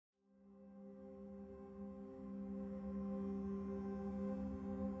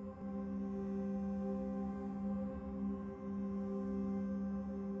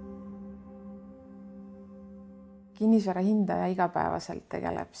Kinnisvara hindaja igapäevaselt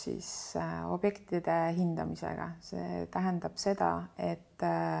tegeleb siis objektide hindamisega. See tähendab seda, et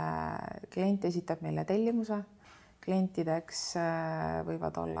klient esitab meile tellimuse. Klientideks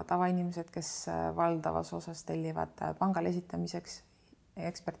võivad olla tavainimesed, kes valdavas osas tellivad pangale esitamiseks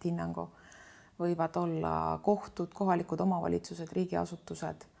eksperthinnangu. Võivad olla kohtud, kohalikud omavalitsused,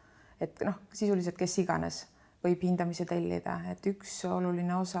 riigiasutused, et sisuliselt kes iganes võib hindamise tellida. Et üks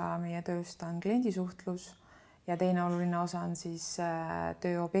oluline osa meie tööst on kliendisuhtlus ja teine oluline osa on siis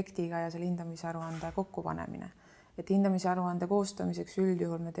töö objektiga ja selle hindamisaruande kokkupanemine. Et hindamisaruande koostamiseks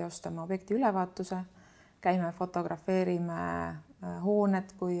üldjuhul me teostame objekti ülevaatuse, käime fotografeerime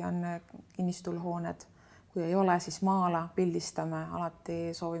hooned, kui on kinnistul hooned. Kui ei ole, siis maala, pildistame.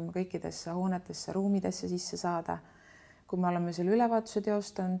 Alati soovime kõikidesse hoonetesse, ruumidesse sisse saada. Kui me oleme selle ülevaatuse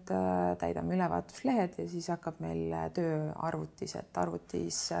teostanud, täidame ülevaatuslehed ja siis hakkab meil töö arvutis. Et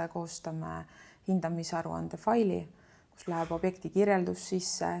arvutis koostame hindamisaruande faili, kus läheb objekti kirjeldus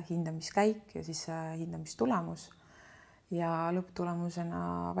sisse, hindamiskäik ja siis hindamistulemus. Ja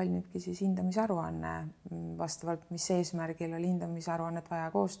lõpptulemusena valmibki siis hindamisaruanne vastavalt, mis eesmärgil oli hindamisaruannet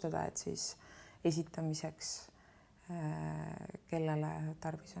vaja koostada, et siis esitamiseks, kellele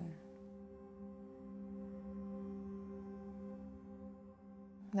tarvis on.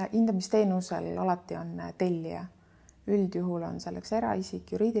 Hindamisteenusel alati on tellija. Üldjuhul on selleks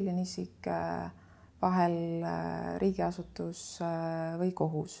eraisik, juriidiline isik, vahel riigiasutus või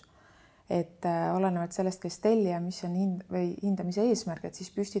kohus. Et olenevalt sellest, kes tellija, mis on hindamise eesmärk, et siis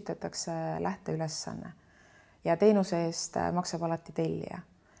püstitatakse lähteülesanne ja teenuse eest maksab alati tellija.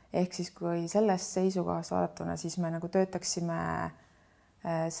 Ehk siis, kui sellest seisukohast vaadatuna, siis me töötaksime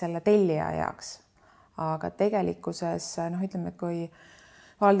selle tellija heaks. Aga tegelikkuses, ütleme, et kui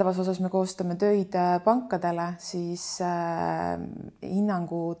valdavas osas me koostame töid pankadele, siis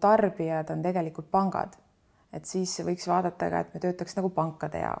hinnangu tarbijad on tegelikult pangad. Et siis võiks vaadata ka, et me töötaks nagu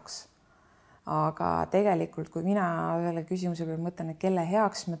pankade jaoks. Aga tegelikult, kui mina selle küsimuse peal mõtlen, et kelle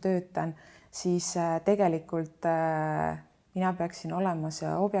heaks ma töötan, siis tegelikult mina peaksin olema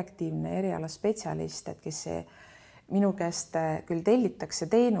see objektiivne erialaspetsialist, et kes minu käest küll tellitakse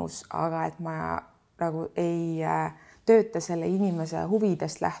teenus, aga et ma nagu ei tööta selle inimese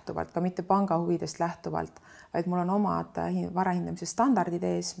huvidest lähtuvalt, ka mitte panga huvidest lähtuvalt, vaid mul on omad varahindamise standardid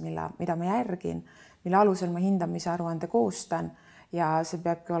ees, mida ma järgin, mille alusel ma hindamise aruande koostan ja see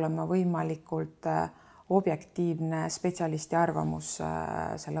peabki olema võimalikult objektiivne spetsialisti arvamus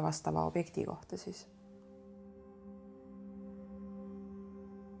selle vastava objekti kohta siis.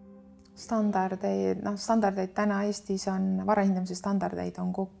 Standardeid täna Eestis on, varahindamise standardeid on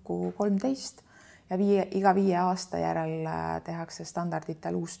kokku 13 ja iga 5 aasta järel tehakse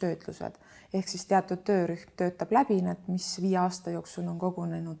standarditel uustöötlused. Ehk siis teatud töörühm töötab läbi need, mis 5 aasta jooksul on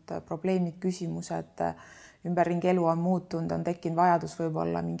kogunenud probleemid, küsimused, ümberringi elu on muutunud, on tekkinud vajadus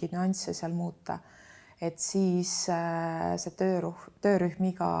võib-olla mingeid nüansse seal muuta. Et siis see töörühm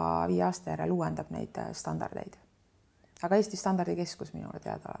iga 5 aasta järel uuendab neid standardeid. Aga Eesti Standardikeskus minule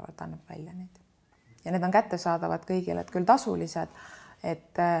teadaolevalt annab välja neid. Ja need on kättesaadavad kõigile, et küll tasulised,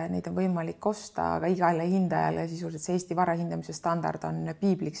 et neid on võimalik osta, aga igale hindajale sisuliselt see Eesti varahindamise standard on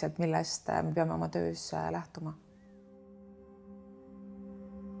piibliks, et millest me peame oma töös lähtuma.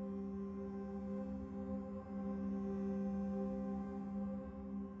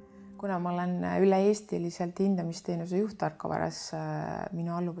 Kuna ma olen üle-eestiliselt hindamisteenuse juhtarkavaras,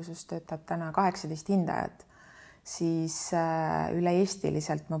 minu alluvuses töötab täna 18 hindajat, siis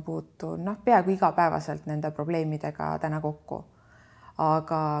üle-eestiliselt ma puutun peaaegu igapäevaselt nende probleemidega täna kokku.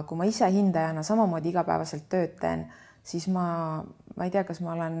 Aga kui ma ise hindajana samamoodi igapäevaselt töötan, siis ma ei tea, kas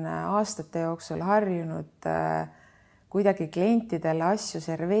ma olen aastate jooksul harjunud kuidagi klientidele asju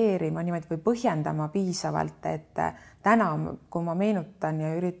serveerima niimoodi või põhjendama piisavalt, et täna, kui ma meenutan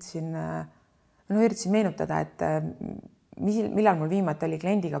ja üritasin meenutada, et millal mul viimati oli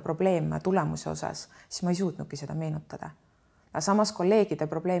kliendiga probleem tulemuse osas, siis ma ei suutnudki seda meenutada. Samas kolleegide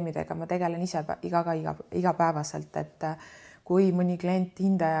probleemidega ma tegelen ise igapäevaselt, et kui mõni klient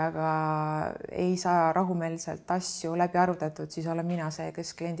hindajaga ei saa rahumeelselt asju läbi arutatud, siis olen mina see,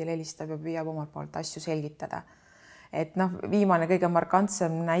 kes kliendile helistab ja püüab omalt poolt asju selgitada. Et viimane kõige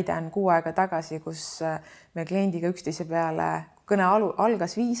markantsem näide on 6 aega tagasi, kus me kliendiga üksteise peale kõne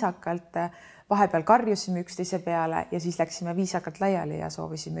algas viisakalt, vahepeal karjusime üksteise peale ja siis läksime viisakalt laiali ja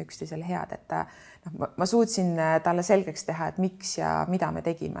soovisime üksteisele head. Et ma suutsin talle selgeks teha, et miks ja mida me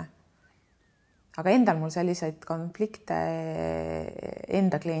tegime. Aga endal mul selliseid konflikte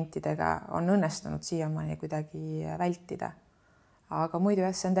enda klientidega on õnnestunud siiamaani kuidagi vältida. aga muidu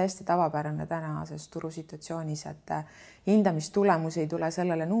jah, see on täiesti tavapärane tänases turusituatsioonis, et hindamistulemus ei tule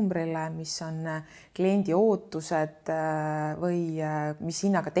sellele numbrile, mis on kliendi ootused või mis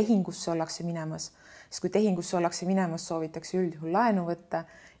hinnaga tehingusse ollakse minemas. Sest kui tehingusse ollakse minemas, soovitakse üldjuhul laenu võtta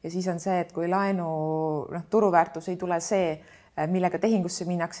ja siis on see, et kui laenu turuväärtus ei tule see, millega tehingusse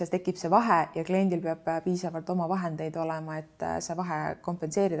minnakse, tekib see vahe ja kliendil peab piisavalt oma vahendeid olema, et see vahe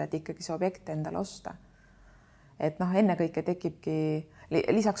kompenseerida, et ikkagi see objekt endale osta. Et ennekõike tekibki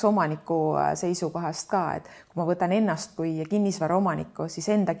lisaks omaniku seisukohast ka, et kui ma võtan ennast kui kinnisvara omanikku,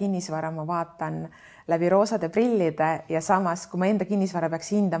 siis enda kinnisvara ma vaatan läbi roosade prillide ja samas, kui ma enda kinnisvara peaks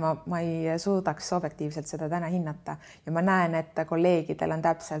hindama, ma ei suudaks objektiivselt seda täna hinnata ja ma näen, et kolleegidel on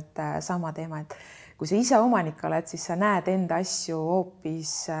täpselt sama teema, et kui sa ise omanik oled, siis sa näed enda asju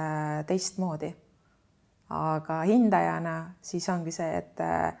hoopis teistmoodi. Aga hindajana siis ongi see,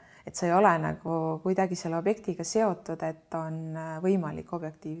 et sa ei ole nagu kuidagi selle objektiga seotud, et on võimalik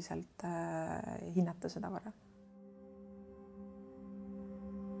objektiivselt hinnata seda vara.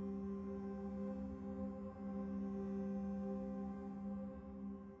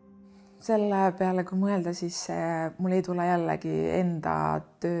 Selle peale, kui mõelda, siis mul ei tule jällegi enda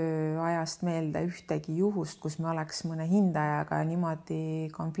tööajast meelde ühtegi juhust, kus me oleks mõne hindajaga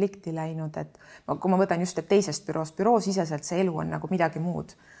niimoodi konflikti läinud, et kui ma võtan just teisest büroosiseselt see elu on nagu midagi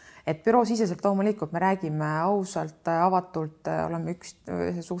muud. Et büroosiseselt loomulikult me räägime ausalt, avatult, oleme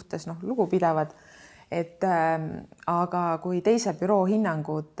ühe suhtes lugupidavad, aga kui teise büroo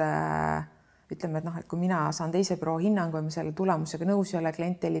hinnangud ütleme, et kui mina saan teise büroo hinnangu ja ma selle tulemusega nõus ei ole,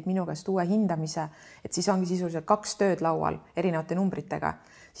 klient tellib minu käest uue hindamise, et siis ongi sisuliselt 2 tööd laual erinevate numbritega,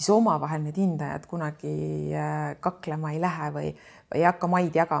 siis omavahel need hindajad kunagi kaklema ei lähe või ei hakka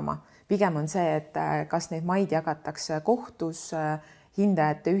maid jagama. Pigem on see, et kas neid maid jagatakse kohtus,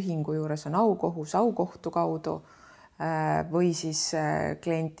 hindajate ühingu juures on aukohus aukohtu kaudu või siis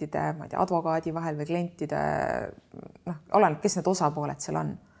klientide, advokaadi vahel või klientide, oleneb, kes need osapooled seal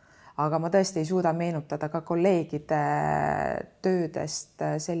on. Aga ma tõesti ei suuda meenutada ka kolleegide töödest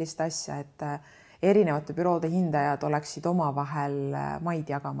sellist asja, et erinevate büroode hindajad oleksid omavahel maid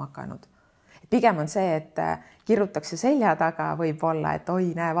jagama hakanud. Pigem on see, et kirjutakse selja taga võib-olla, et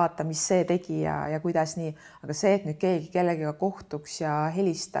oi, näe, vaata, mis see tegi ja kuidas nii. Aga see, et nüüd keegi kellegiga kohtuks ja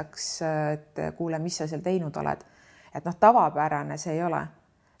helistaks, et kuule, mis sa seal teinud oled. Et tavapärane see ei ole.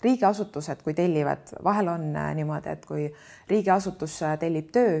 Riigiasutused, kui tellivad, vahel on niimoodi, et kui riigiasutus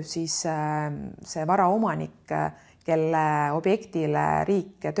tellib töö, siis see varaomanik, kelle objektile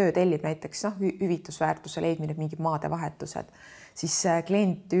riik töö tellib, näiteks hüvitusväärtuse leidmine, mingid maade vahetused, siis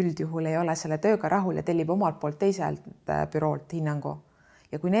klient üldjuhul ei ole selle tööga rahul ja tellib omalt poolt teiselt büroolt hinnangu.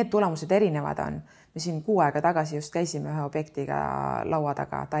 Ja kui need tulemused erinevad on, me siin 6 aega tagasi just käisime ühe objektiga laua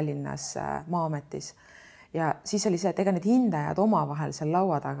taga Tallinnas Maa-ametis, ja siis oli see, et ega need hindajad omavahel seal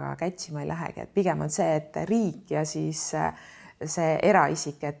laua taga kätsima ei lähegi, et pigem on see, et riik ja siis see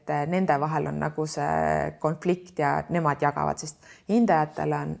eraisik, et nende vahel on nagu see konflikt ja nemad jagavad, sest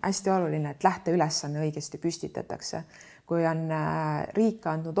hindajatele on hästi oluline, et lähteülesanne õigesti püstitatakse. Kui on riik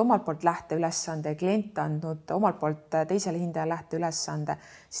andnud omalt poolt lähteülesande ja klient andnud omalt poolt teisele hindaja lähteülesande,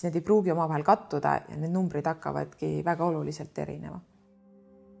 siis need ei pruugi omavahel kattuda ja need numbrid hakkavadki väga oluliselt erinema.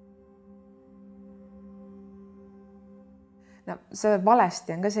 See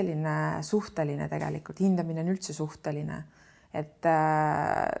valesti on ka selline suhteline tegelikult, hindamine on üldse suhteline, et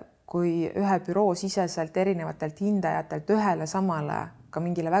kui ühe büroo siseselt erinevatelt hindajatelt ühele samale ka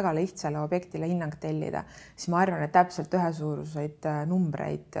mingile väga lihtsale objektile hinnang tellida, siis ma arvan, et täpselt ühesuuruseid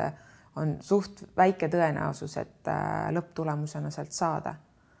numbreid on suht väike tõenäosus, et lõpptulemusena sealt saada.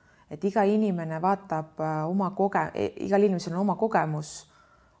 Et iga inimene vaatab igal inimesel on oma kogemus,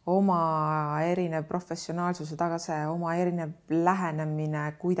 oma erinev professionaalsuse tagase, oma erinev lähenemine,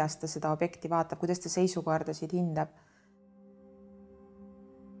 kuidas ta seda objekti vaatab, kuidas ta seisukordasid hindab.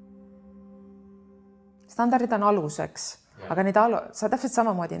 Standardid on aluseks, aga täpselt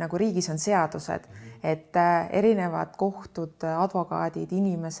samamoodi nagu riigis on seadused, et erinevad kohtud, advokaadid,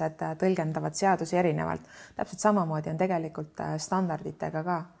 inimesed tõlgendavad seadusi erinevalt. Täpselt samamoodi on tegelikult standarditega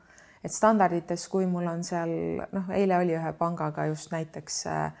ka. Et standardites, kui mul on seal, eile oli ühe pangaga just näiteks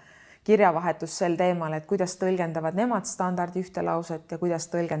kirjavahetus sel teemal, et kuidas tõlgendavad nemad standardi ühte lauset ja kuidas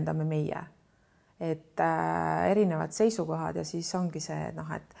tõlgendame meie. Et erinevad seisukohad ja siis ongi see,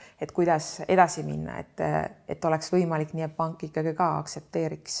 et kuidas edasi minna, et oleks võimalik nii, et pank ikkagi ka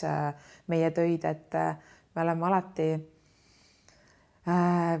aktsepteeriks meie töid, et me oleme alati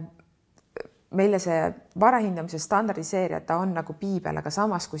meile see varahindamise standardiseerija, ta on nagu piibel, aga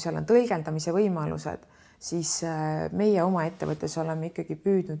samas, kui seal on tõlgendamise võimalused, siis meie oma ettevõttes oleme ikkagi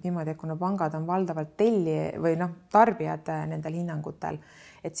püüdnud niimoodi, et kuna pangad on valdavalt või tarbijad nendel hinnangutel,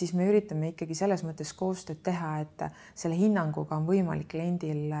 et siis me üritame ikkagi selles mõttes koostööd teha, et selle hinnanguga on võimalik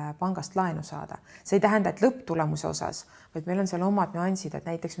kliendil pangast laenu saada. See ei tähenda, et lõpptulemuse osas, vaid meil on seal omad nüansid, et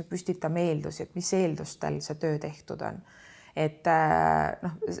näiteks me püstitame eeldusi, et mis eeldustel see töö tehtud on. Et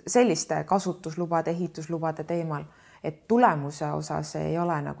selliste kasutuslubade, ehituslubade teemal, et tulemuse osas ei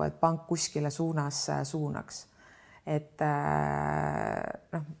ole nagu, et pank kuskile suunaks. Et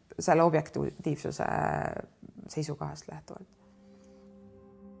selle objektiivsuse seisukohast lähtuvalt.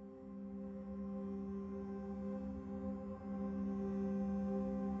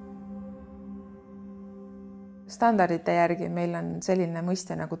 Standardite järgi meil on selline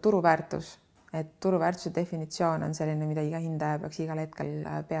mõiste nagu turuväärtus, et turuväärtuse definitsioon on selline, mida iga hindaja peaks igal hetkel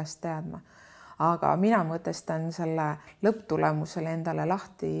peast teadma. Aga mina mõtestan selle lõpptulemusele endale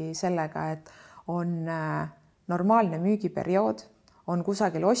lahti sellega, et on normaalne müügiperiood, on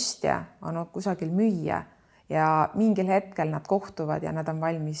kusagil ostja, on kusagil müüja ja mingil hetkel nad kohtuvad ja nad on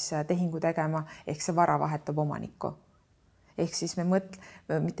valmis tehingu tegema, ehk see vara vahetab omanikku. Ehk siis me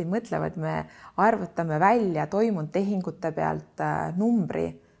mitte ei mõtle, vaid me arvutame välja toimunud tehingute pealt numbri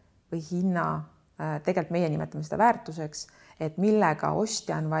või hinna, tegelikult meie nimetame seda väärtuseks, et millega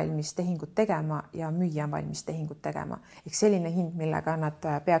ostja on valmis tehingut tegema ja müüja on valmis tehingut tegema. Ehk selline hind, millega nad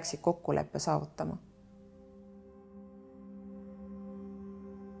peaksid kokkuleppe saavutama.